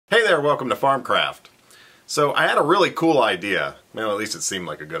Hey there, welcome to Farmcraft. So I had a really cool idea, well at least it seemed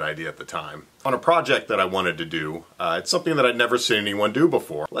like a good idea at the time, on a project that I wanted to do. It's something that I'd never seen anyone do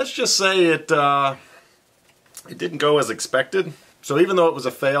before. Let's just say it didn't go as expected. So even though it was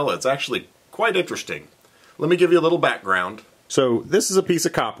a fail, it's actually quite interesting. Let me give you a little background. So this is a piece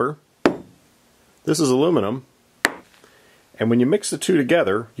of copper, this is aluminum, and when you mix the two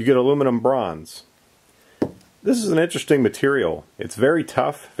together, you get aluminum bronze. This is an interesting material. It's very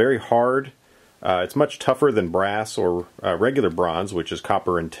tough, very hard. It's much tougher than brass or regular bronze, which is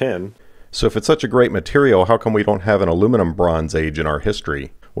copper and tin. So if it's such a great material, how come we don't have an aluminum bronze age in our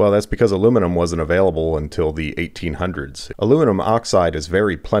history? Well, that's because aluminum wasn't available until the 1800s. Aluminum oxide is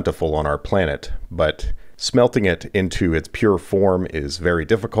very plentiful on our planet, but smelting it into its pure form is very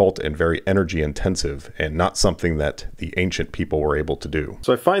difficult and very energy intensive, and not something that the ancient people were able to do.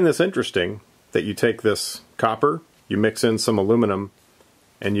 So I find this interesting, that you take this copper, you mix in some aluminum,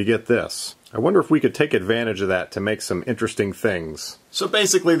 and you get this. I wonder if we could take advantage of that to make some interesting things. So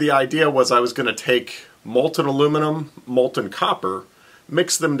basically the idea was I was going to take molten aluminum, molten copper,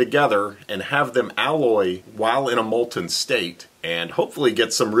 mix them together and have them alloy while in a molten state, and hopefully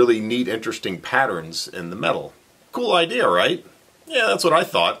get some really neat, interesting patterns in the metal. Cool idea, right? Yeah, that's what I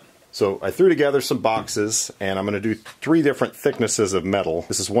thought. So I threw together some boxes, and I'm going to do 3 different thicknesses of metal.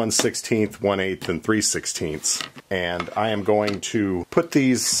 This is 1/16, 1/8, and 3/16. And I am going to put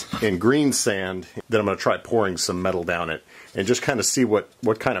these in green sand, then I'm going to try pouring some metal down it, and just kind of see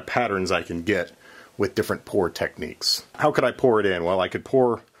what kind of patterns I can get with different pour techniques. How could I pour it in? Well, I could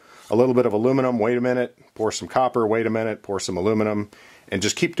pour a little bit of aluminum, wait a minute, pour some copper, wait a minute, pour some aluminum, and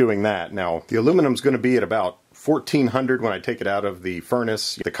just keep doing that. Now, the aluminum's going to be at about 1400 when I take it out of the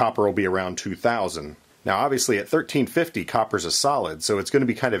furnace. The copper will be around 2000. Now obviously at 1350 copper's a solid, so it's going to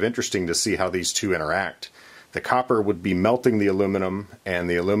be kind of interesting to see how these two interact. The copper would be melting the aluminum, and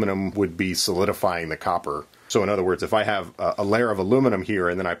the aluminum would be solidifying the copper. So in other words, if I have a layer of aluminum here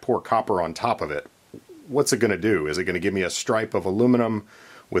and then I pour copper on top of it, what's it going to do? Is it going to give me a stripe of aluminum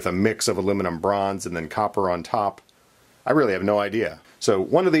with a mix of aluminum bronze and then copper on top? I really have no idea. So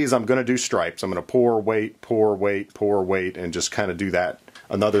one of these I'm going to do stripes. I'm going to pour, wait, pour, wait, pour, wait, and just kind of do that.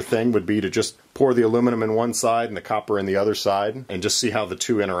 Another thing would be to just pour the aluminum in one side and the copper in the other side and just see how the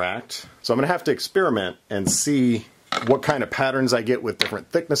two interact. So I'm going to have to experiment and see what kind of patterns I get with different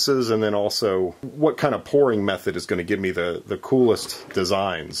thicknesses, and then also what kind of pouring method is going to give me the coolest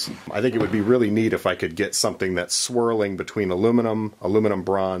designs. I think it would be really neat if I could get something that's swirling between aluminum, aluminum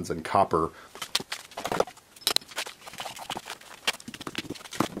bronze, and copper.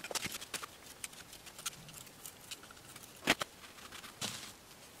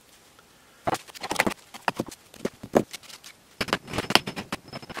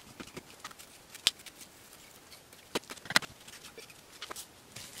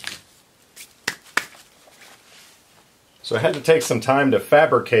 So I had to take some time to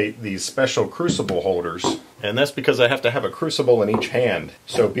fabricate these special crucible holders, and that's because I have to have a crucible in each hand.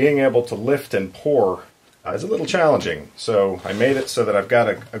 So being able to lift and pour is a little challenging. So I made it so that I've got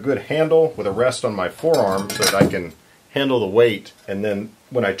a good handle with a rest on my forearm so that I can handle the weight, and then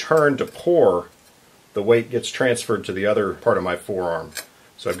when I turn to pour, the weight gets transferred to the other part of my forearm.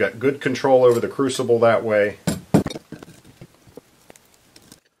 So I've got good control over the crucible that way.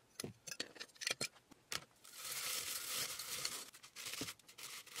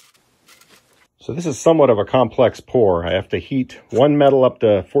 So this is somewhat of a complex pour. I have to heat one metal up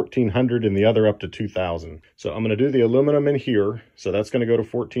to 1400 and the other up to 2000. So I'm going to do the aluminum in here. So that's going to go to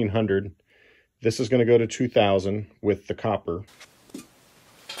 1400. This is going to go to 2000 with the copper.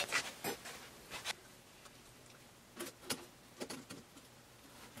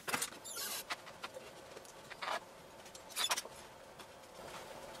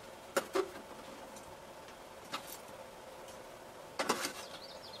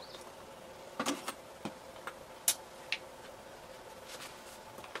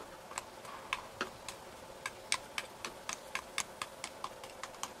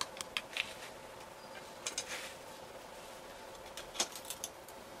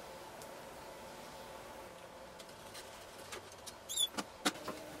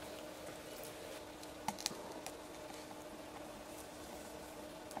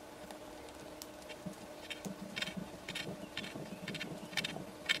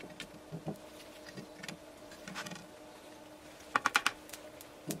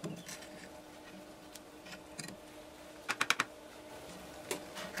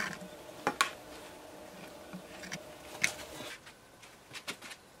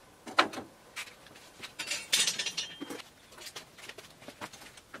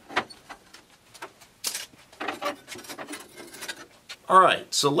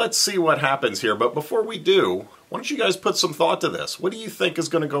 Alright, so let's see what happens here, but before we do, why don't you guys put some thought to this? What do you think is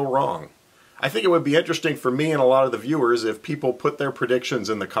going to go wrong? I think it would be interesting for me and a lot of the viewers if people put their predictions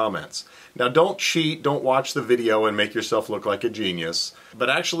in the comments. Now don't cheat, don't watch the video and make yourself look like a genius, but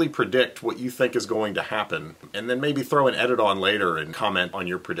actually predict what you think is going to happen, and then maybe throw an edit on later and comment on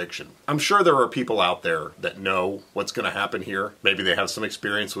your prediction. I'm sure there are people out there that know what's going to happen here. Maybe they have some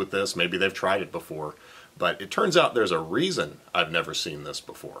experience with this, maybe they've tried it before, but it turns out there's a reason I've never seen this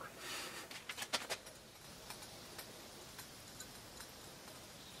before.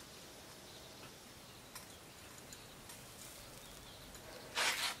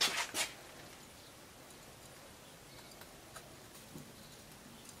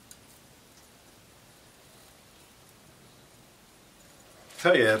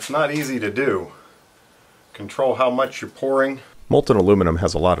 Tell you, it's not easy to do. Control how much you're pouring. Molten aluminum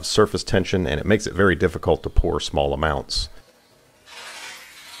has a lot of surface tension and it makes it very difficult to pour small amounts.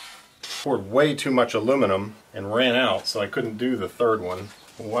 Poured way too much aluminum and ran out, so I couldn't do the third one.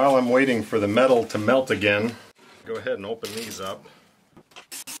 While I'm waiting for the metal to melt again, go ahead and open these up.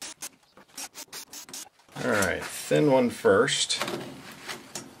 Alright, thin one first.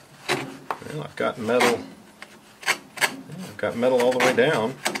 Well, I've got metal all the way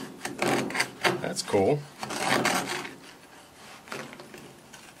down. That's cool.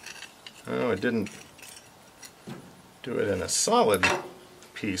 Oh, it didn't do it in a solid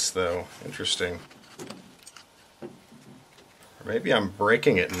piece though. Interesting. Or maybe I'm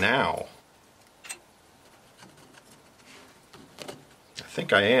breaking it now. I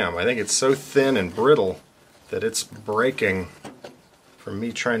think I am. I think it's so thin and brittle that it's breaking from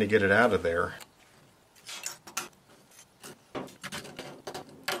me trying to get it out of there.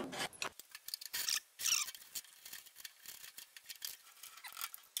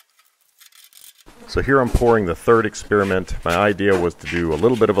 So here I'm pouring the third experiment. My idea was to do a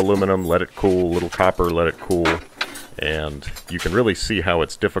little bit of aluminum, let it cool, a little copper, let it cool, and you can really see how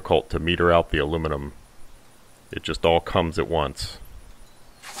it's difficult to meter out the aluminum. It just all comes at once.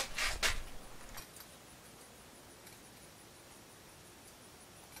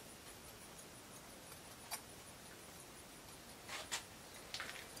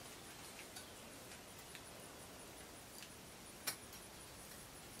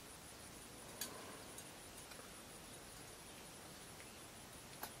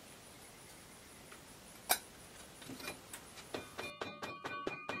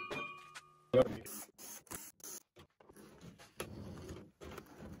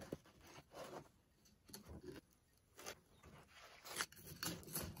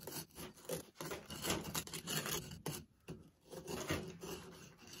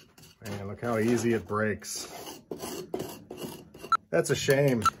 Man, look how easy it breaks. That's a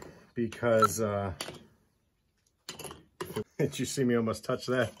shame because did you see me almost touch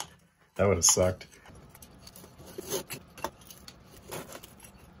that? That would have sucked.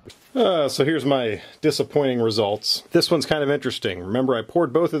 So here's my disappointing results. This one's kind of interesting. Remember, I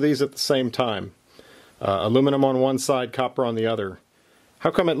poured both of these at the same time. Aluminum on one side, copper on the other.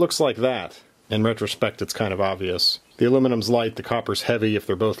 How come it looks like that? In retrospect, it's kind of obvious. The aluminum's light, the copper's heavy. If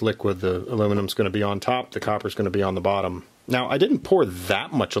they're both liquid, the aluminum's going to be on top, the copper's going to be on the bottom. Now, I didn't pour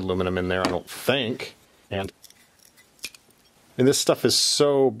that much aluminum in there, I don't think. And this stuff is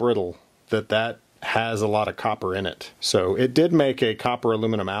so brittle that has a lot of copper in it. So it did make a copper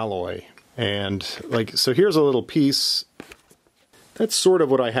aluminum alloy. And so here's a little piece. That's sort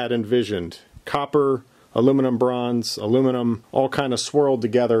of what I had envisioned. Copper, aluminum, bronze, aluminum, all kind of swirled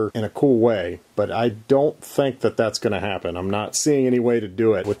together in a cool way. But I don't think that that's going to happen. I'm not seeing any way to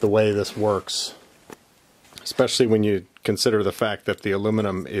do it with the way this works. Especially when you consider the fact that the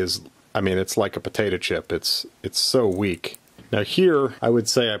aluminum is, I mean, it's like a potato chip. It's so weak. Now here, I would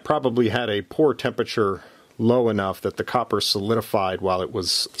say I probably had a pour temperature low enough that the copper solidified while it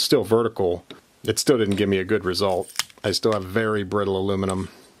was still vertical. It still didn't give me a good result. I still have very brittle aluminum.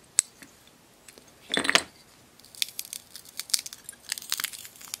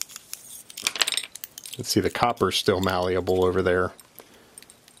 Let's see, the copper's still malleable over there.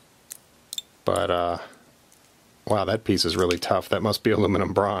 But, wow, that piece is really tough. That must be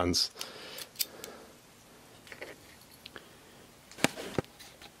aluminum bronze.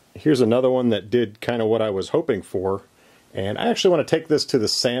 Here's another one that did kind of what I was hoping for. And I actually want to take this to the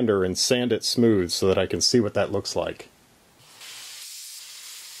sander and sand it smooth so that I can see what that looks like.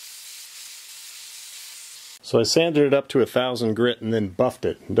 So I sanded it up to 1000 grit and then buffed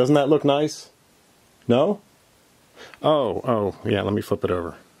it. Doesn't that look nice? No? Oh, yeah, let me flip it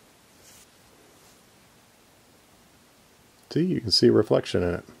over. See, you can see a reflection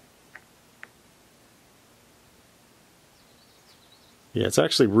in it. Yeah, it's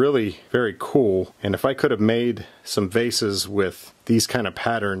actually really very cool, and if I could have made some vases with these kind of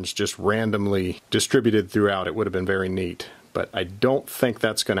patterns just randomly distributed throughout, it would have been very neat. But I don't think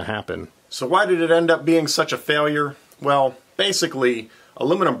that's going to happen. So why did it end up being such a failure? Well, basically,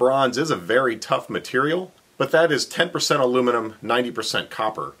 aluminum bronze is a very tough material, but that is 10% aluminum, 90%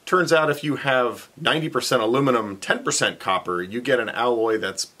 copper. Turns out if you have 90% aluminum, 10% copper, you get an alloy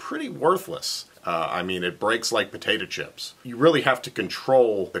that's pretty worthless. I mean, it breaks like potato chips. You really have to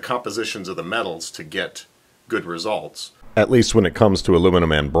control the compositions of the metals to get good results. At least when it comes to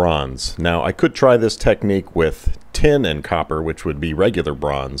aluminum and bronze. Now, I could try this technique with tin and copper, which would be regular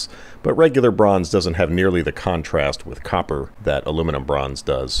bronze, but regular bronze doesn't have nearly the contrast with copper that aluminum bronze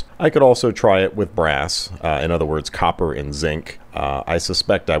does. I could also try it with brass, in other words, copper and zinc. I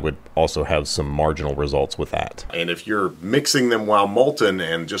suspect I would also have some marginal results with that. And if you're mixing them while molten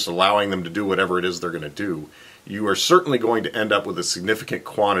and just allowing them to do whatever it is they're going to do, you are certainly going to end up with a significant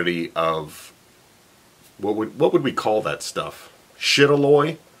quantity of what would we call that stuff? Shit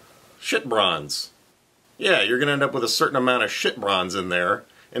alloy? Shit bronze. Yeah, you're going to end up with a certain amount of shit bronze in there,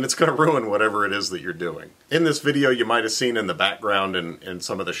 and it's going to ruin whatever it is that you're doing. In this video, you might have seen in the background and in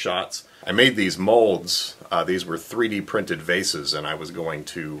some of the shots, I made these molds. These were 3D printed vases, and I was going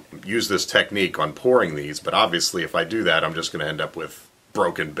to use this technique on pouring these, but obviously if I do that, I'm just going to end up with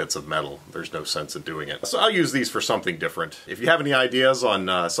broken bits of metal. There's no sense in doing it. So I'll use these for something different. If you have any ideas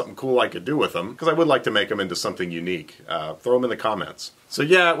on something cool I could do with them, because I would like to make them into something unique, throw them in the comments. So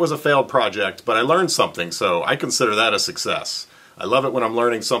yeah, it was a failed project, but I learned something, so I consider that a success. I love it when I'm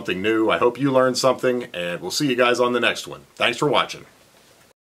learning something new. I hope you learned something, and we'll see you guys on the next one. Thanks for watching.